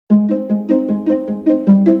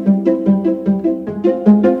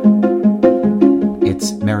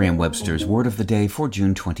Merriam-Webster's Word of the Day for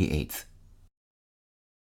June 28th.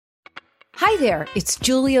 Hi there, it's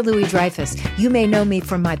Julia Louis-Dreyfus. You may know me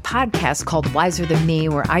from my podcast called Wiser Than Me,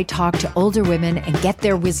 where I talk to older women and get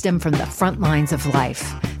their wisdom from the front lines of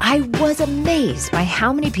life. I was amazed by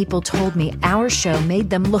how many people told me our show made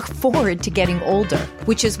them look forward to getting older,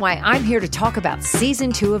 which is why I'm here to talk about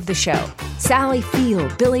Season 2 of the show. Sally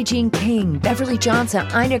Field, Billie Jean King, Beverly Johnson,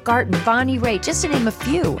 Ina Garten, Bonnie Raitt, just to name a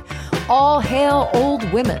few. All hail old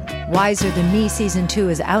women. Wiser Than Me Season 2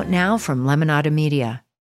 is out now from Lemonada Media.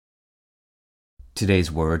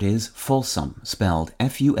 Today's word is fulsome, spelled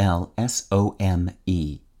F-U-L-S-O-M-E.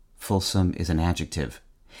 Fulsome is an adjective.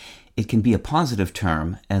 It can be a positive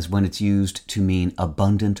term, as when it's used to mean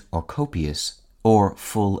abundant or copious, or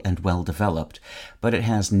full and well-developed, but it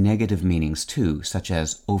has negative meanings too, such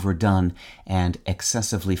as overdone and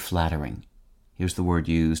excessively flattering. Here's the word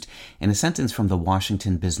used in a sentence from the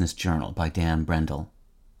Washington Business Journal by Dan Brendel.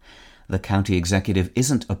 The county executive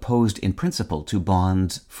isn't opposed in principle to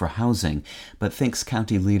bonds for housing, but thinks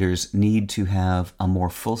county leaders need to have a more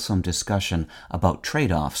fulsome discussion about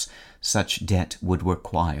trade-offs such debt would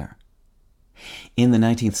require. In the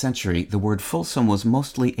 19th century, the word fulsome was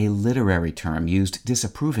mostly a literary term used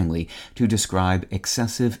disapprovingly to describe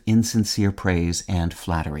excessive, insincere praise and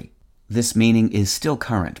flattery. This meaning is still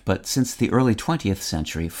current, but since the early 20th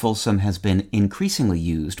century, fulsome has been increasingly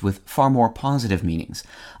used with far more positive meanings,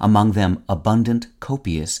 among them abundant,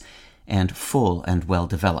 copious, and full and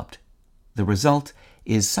well-developed. The result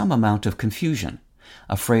is some amount of confusion.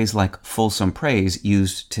 A phrase like fulsome praise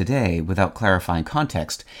used today without clarifying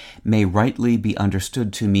context may rightly be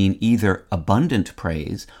understood to mean either abundant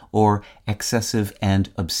praise or excessive and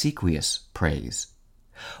obsequious praise.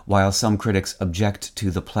 While some critics object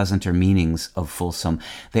to the pleasanter meanings of fulsome,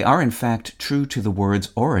 they are in fact true to the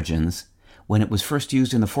word's origins. When it was first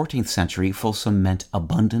used in the 14th century, fulsome meant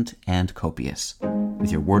abundant and copious.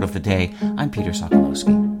 With your Word of the Day, I'm Peter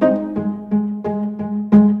Sokolowski.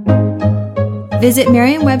 Visit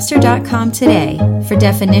Merriam-Webster.com today for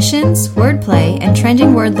definitions, wordplay, and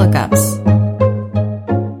trending word lookups.